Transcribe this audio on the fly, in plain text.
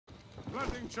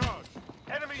Planting charge.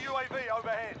 Enemy UAV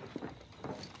overhead.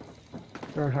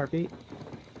 Third heartbeat.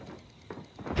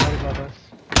 Right above us.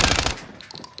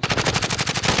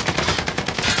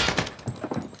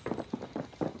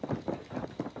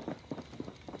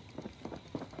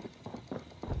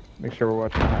 Make sure we're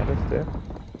watching behind us too.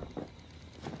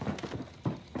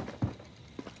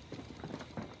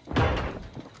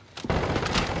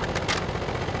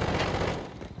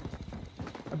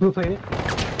 I blue plated.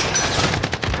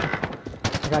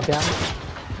 I got down.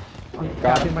 I'm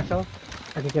tapping myself.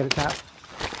 I can get a tap.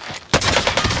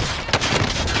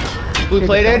 Blue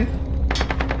plated.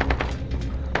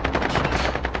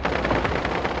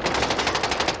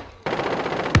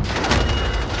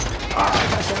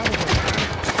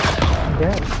 I'm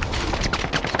dead.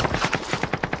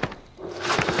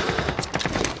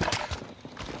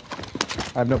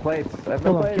 I have no plates. I have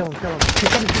no Kill him, plates. kill him, kill him. He's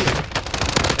coming to you.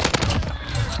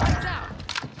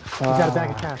 He's got a bag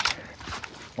of cash.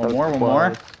 One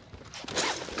more.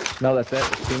 No, that's it.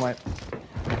 It's team wipe.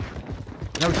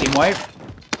 No team wipe.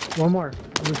 One more.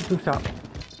 Rooftop.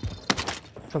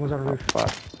 Someone's on the roof.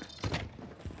 Fuck.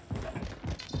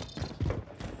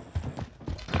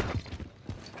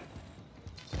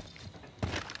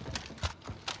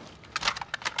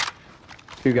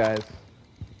 Two guys.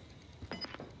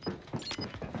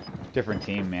 Different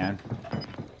team, man.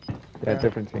 Yeah,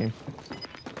 different team.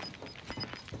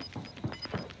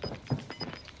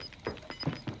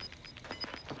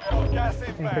 Gas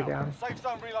Anchor inbound. down. Safe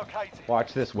zone relocated.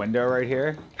 Watch this window right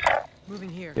here. Moving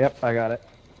here. Yep, I got it.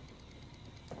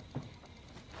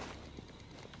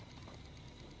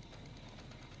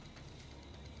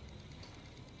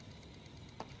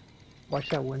 Watch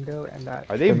that window and that.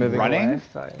 Are they They're moving running? away.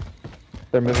 Side.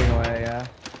 They're moving away, yeah.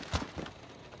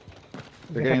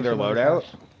 They're getting their loadout.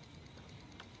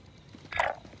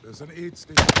 There's an aid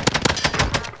station.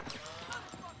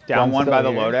 Down one One's by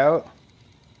the still here.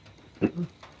 loadout.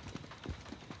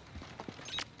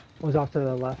 One's off to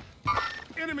the left.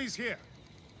 Enemies here.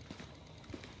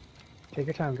 Take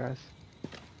your time, guys.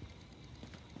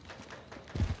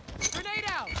 Grenade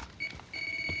out.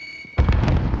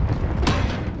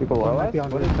 People below One might us? be on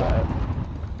What the is that?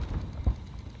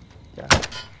 Yeah.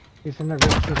 He's in the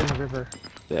river. He's in the river.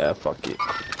 Yeah, fuck you.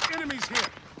 Enemies here.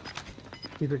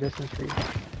 Keep your distance, please.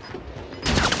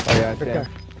 Oh yeah, Right yeah. there.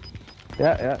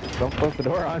 Yeah, yeah. Don't close the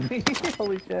door on me.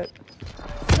 Holy shit.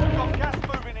 We've got gas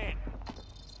moving in.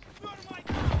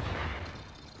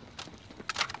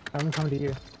 I'm coming to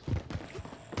you.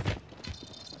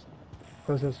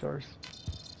 Close those doors.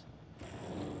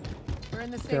 We're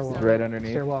in the safe Stairwell. zone. Right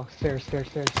underneath. Stairwell. Stairs.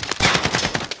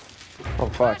 Oh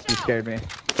fuck, you scared me.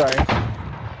 Sorry.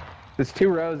 There's two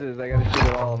roses. I gotta shoot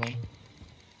at all of them.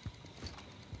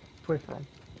 Wait for him.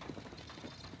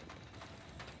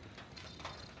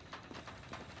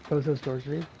 Close those doors,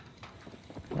 Reed.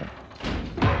 Yep.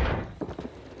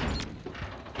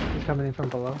 He's coming in from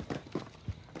below.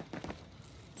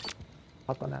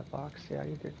 Up on that box. Yeah,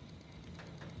 you did.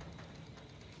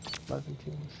 11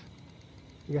 teams.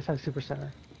 You guys have super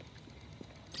center.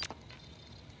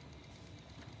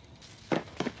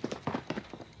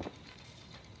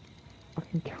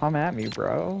 Fucking come at me,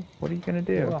 bro. What are you gonna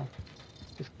do? Well,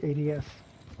 just ADS.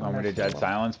 Want me to dead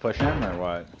silence push him or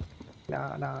what? No.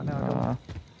 Uh,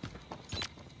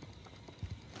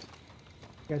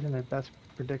 You guys in the best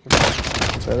predicament.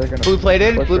 so they're gonna Blue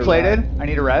plated. push Blue her plated. back. I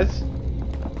need a res.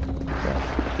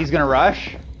 He's gonna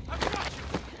rush.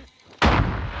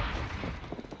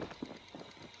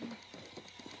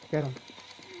 Get him.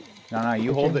 No,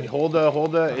 you hold it. Hold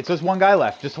the. It's just one guy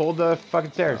left. Just hold the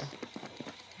fucking stairs.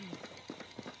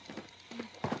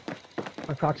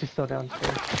 My proxy's still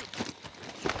downstairs.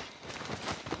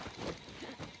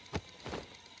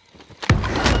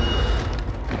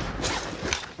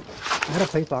 I had a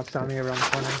plate box on me around the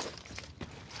corner. I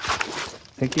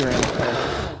think he ran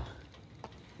upstairs.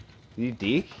 You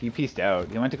Deke? He pieced out.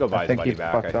 He went to go buy I his think buddy he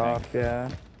back. fucked I off, think. yeah.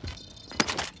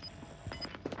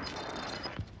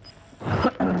 You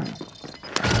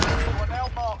are now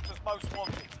marked as most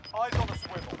wanted. Eyes on a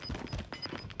swivel.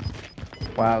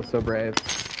 Wow, so brave.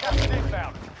 Gas is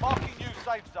inbound. Marking new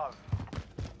safe zone.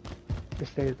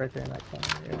 Just stayed right there in that corner.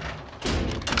 Yeah.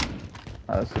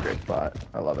 Oh, that's a great spot.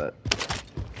 I love it.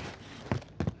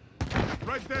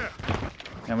 Right there.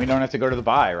 And we don't have to go to the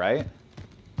buy, right?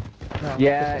 No,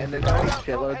 Yeah, just and stayed. there's already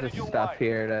shitloads of stuff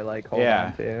here to like hold Yeah.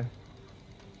 on to. I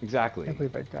Exactly. can't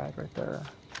believe I died right there.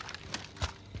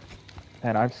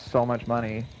 And I have so much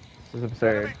money. This is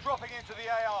absurd. Enemy dropping into the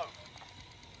AO.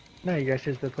 No, you guys,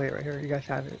 here's the plate right here. You guys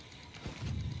have it.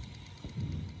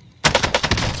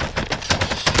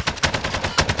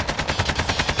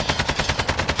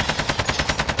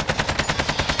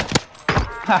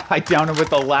 I downed him with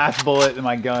the last bullet in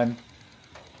my gun.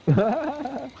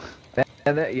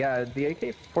 And that, yeah, the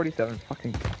AK-47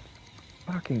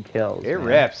 fucking kills. It man.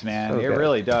 rips, man. So It good.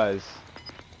 really does.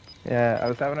 Yeah, I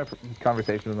was having a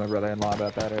conversation with my brother-in-law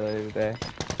about that earlier today.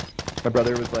 My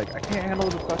brother was like, I can't handle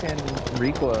the fucking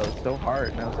recoil, it's so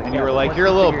hard. And I was like, And you yeah, were but like, once "You're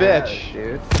a little figure it out, bitch."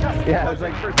 dude. Yeah, I was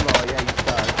like, first of all, yeah, you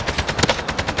suck.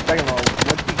 Second of all,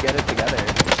 once you get it together,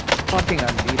 fucking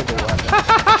unbeatable weapon.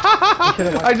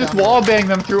 I just wall banged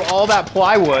them through all that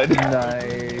plywood. Nice.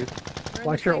 We're in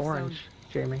Watch the your safe orange, zone.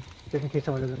 Jamie, just in case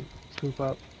someone doesn't swoop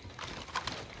up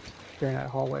during that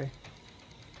hallway.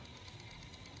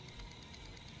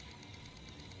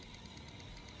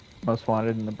 Most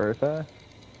wanted in the Bertha.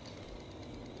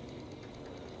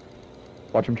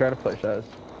 Watch him try to push us.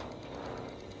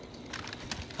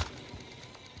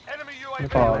 Enemy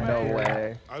UAV Oh, overhead. no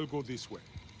way. I'll go this way.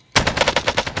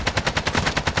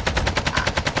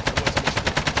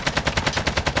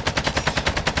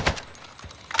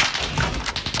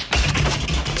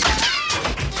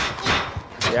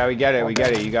 Yeah, we get it. We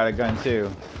get it. You got a gun too.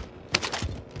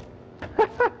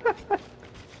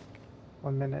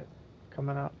 1 minute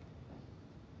coming up.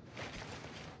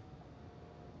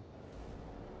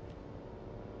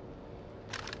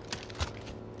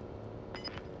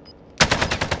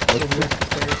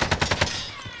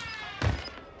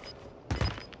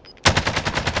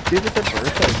 Dude, it's a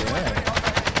Bertha, yeah.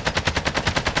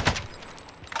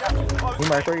 Gas is closing. Hey,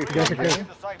 Mark, where are you guys are Gas good. in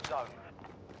the safe zone.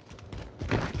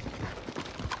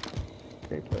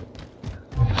 Okay, but-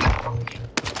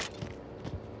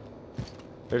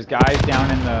 There's guys down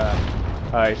in the.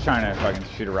 He's trying to fucking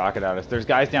shoot a rocket at us. There's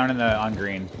guys down in the on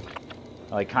green,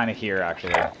 like kind of here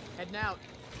actually. Heading out.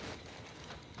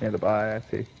 Near the buy, I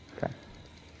see. Okay.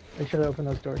 They should have opened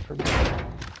those doors for me.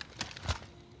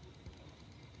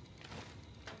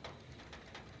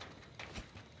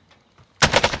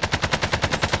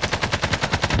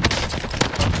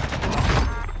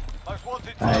 Most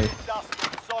wanted Nice. target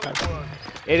dusted. Solid work.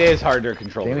 It is hard to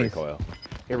control the Jamie's- recoil.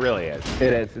 It really is,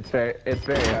 It is. It's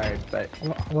very hard, but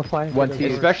I'm gonna fly into Once the you-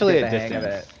 door. especially get at the hang of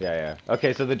distance. Yeah, yeah.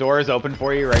 Okay, so the door is open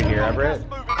for you right here, Everett.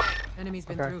 Gas moving in. Enemy's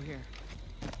been Okay. through here.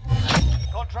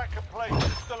 Contract complete.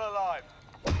 Still alive.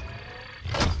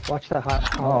 Watch that hot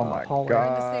oh my hallway. in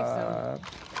the safe zone. god.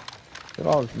 Look at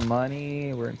all this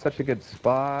money. We're in such a good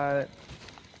spot.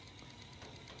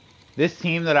 This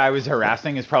team that I was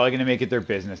harassing is probably gonna make it their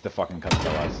business to fucking come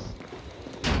kill us.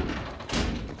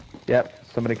 Yep.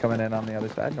 Somebody coming in on the other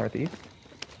side, northeast.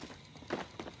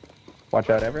 Watch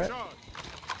out, Everett. Charge.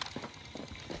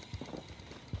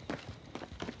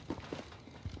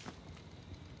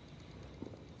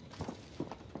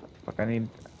 Fuck, I need.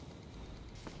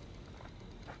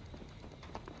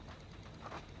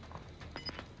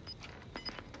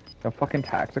 No fucking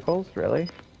tacticals, really?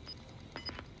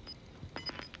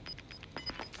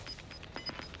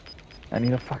 I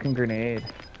need a fucking grenade.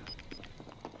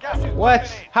 Gas is What?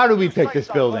 moving in. How do we New pick safe this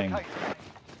zone building? located.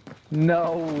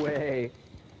 No way.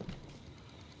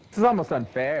 This is almost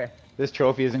unfair. This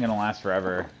trophy isn't gonna last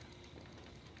forever.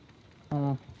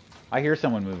 Oh. I hear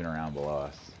someone moving around below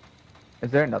us. Is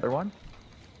there another one?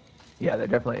 Yeah, there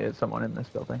definitely is someone in this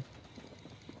building.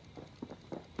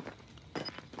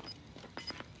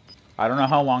 I don't know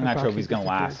how long that That's trophy's gonna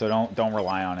actually last, so don't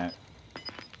rely on it.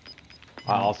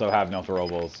 I also have no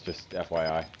throwables, just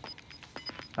FYI.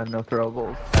 I have no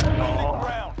throwables. Losing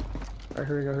ground. Alright,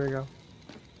 here we go, here we go.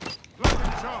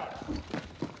 Planting charge.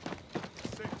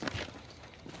 6.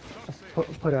 Not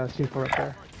safe. Put a C4 up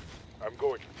there. I'm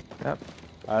going. Yep.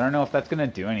 I don't know if that's gonna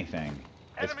do anything.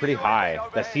 It's Enemy pretty UAV high. The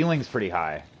overhead. ceiling's pretty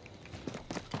high.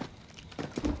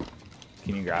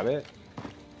 Can you grab it?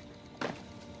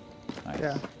 Nice.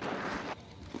 Yeah.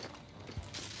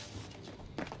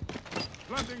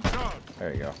 Planting charge.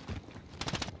 There you go.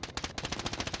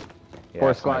 Yeah,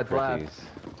 Four sniper squads left. keys.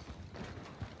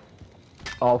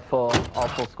 All full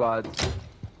squads.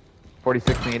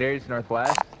 46 meters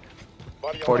northwest.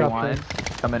 Body on 41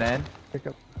 coming in. Pick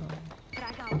up.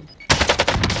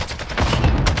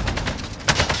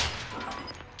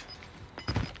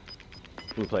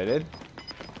 Blue plated.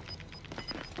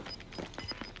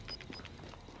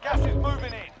 Gas is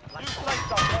moving in. New safe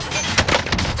zone located.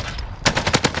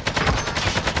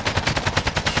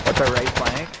 What's our right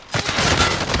flank?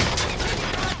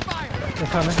 They're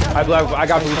coming. I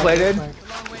got blue plated. It's a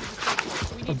long way to the safe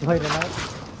zone. We I'm need to plating out.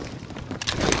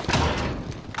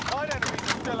 9 enemies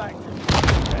still active.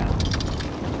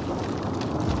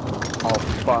 Oh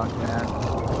fuck, man.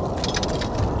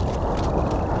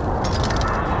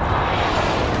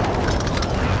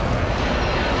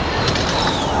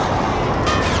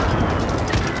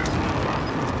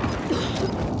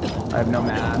 I have no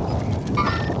mask.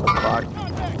 What the fuck?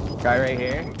 Guy right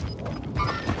here.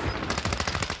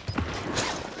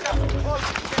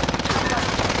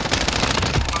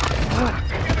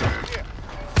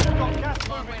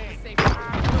 Long way to safety.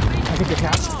 I think it's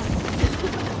capped.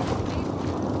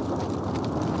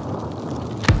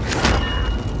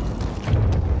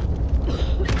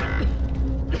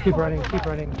 Keep running, keep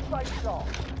running.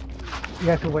 You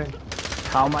guys can win.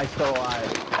 How am I still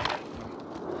alive?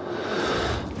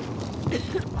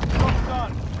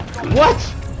 What?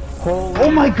 Holy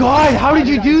Oh my god, how did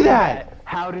you do that?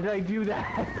 How did I do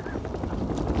that?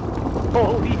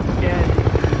 Holy shit.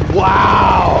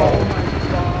 Wow! Oh my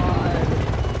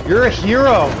god. You're a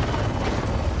hero!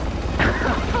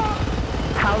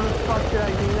 How the fuck did I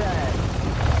do that?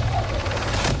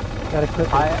 Got a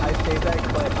clip. I saved that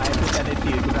clip. I have to send it to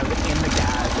you because I was in the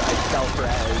gas. I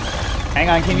self-res. Hang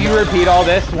on, can you repeat all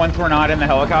this once we're not in the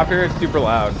helicopter? It's super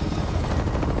loud.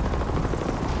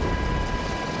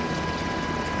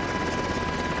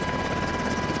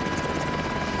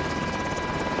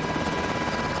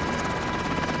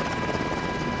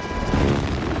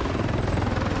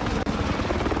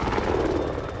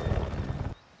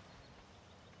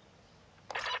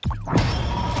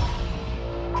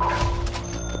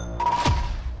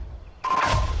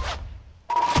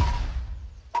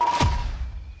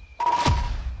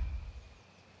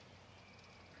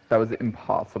 That was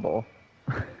impossible.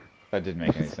 That didn't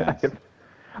make any sense.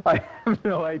 I have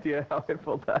no idea how I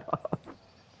pulled that off.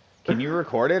 Can you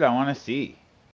record it? I want to see.